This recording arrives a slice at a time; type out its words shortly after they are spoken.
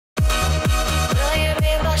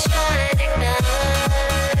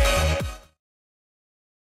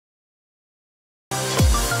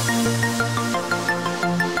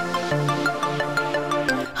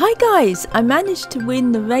guys, I managed to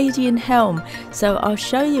win the Radian Helm, so I'll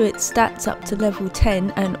show you its stats up to level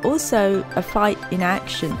 10 and also a fight in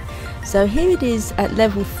action. So here it is at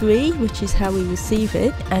level 3, which is how we receive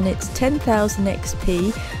it, and it's 10,000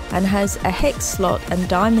 XP and has a hex slot and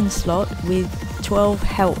diamond slot with 12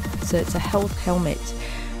 health, so it's a health helmet,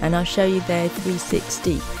 and I'll show you there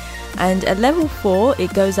 360. And at level 4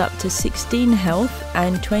 it goes up to 16 health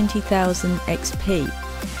and 20,000 XP.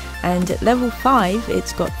 And at level 5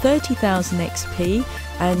 it's got 30,000 XP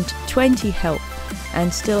and 20 health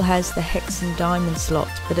and still has the hex and diamond slot.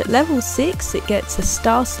 But at level 6 it gets a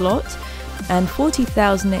star slot and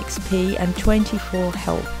 40,000 XP and 24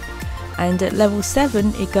 health. And at level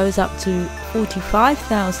 7 it goes up to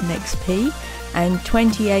 45,000 XP and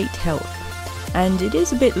 28 health. And it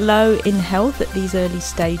is a bit low in health at these early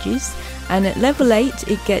stages, and at level 8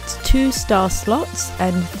 it gets 2 star slots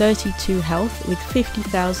and 32 health with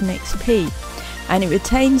 50,000 XP, and it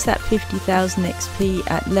retains that 50,000 XP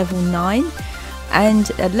at level 9,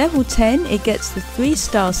 and at level 10 it gets the 3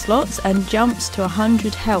 star slots and jumps to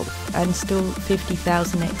 100 health and still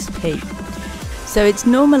 50,000 XP. So it's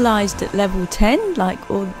normalized at level 10 like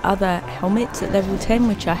all other helmets at level 10,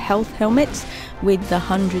 which are health helmets with the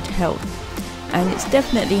 100 health. And it's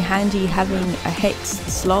definitely handy having a hex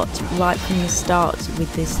slot right from the start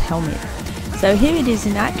with this helmet. So here it is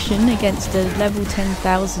in action against a level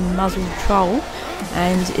 10,000 muzzle troll,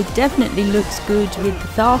 and it definitely looks good with the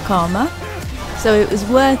Thark armor. So it was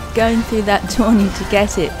worth going through that tourney to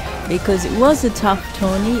get it, because it was a tough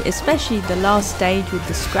tourney, especially the last stage with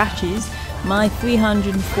the scratches. My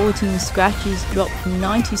 314 scratches dropped from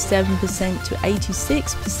 97% to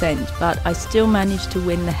 86%, but I still managed to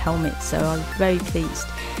win the helmet, so I was very pleased.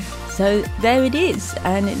 So there it is,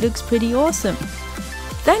 and it looks pretty awesome.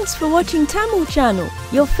 Thanks for watching tamLChannel,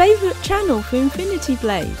 your favourite channel for Infinity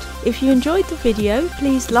Blade. If you enjoyed the video,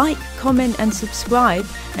 please like, comment and subscribe,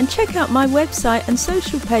 and check out my website and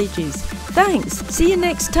social pages. Thanks, see you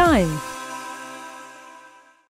next time.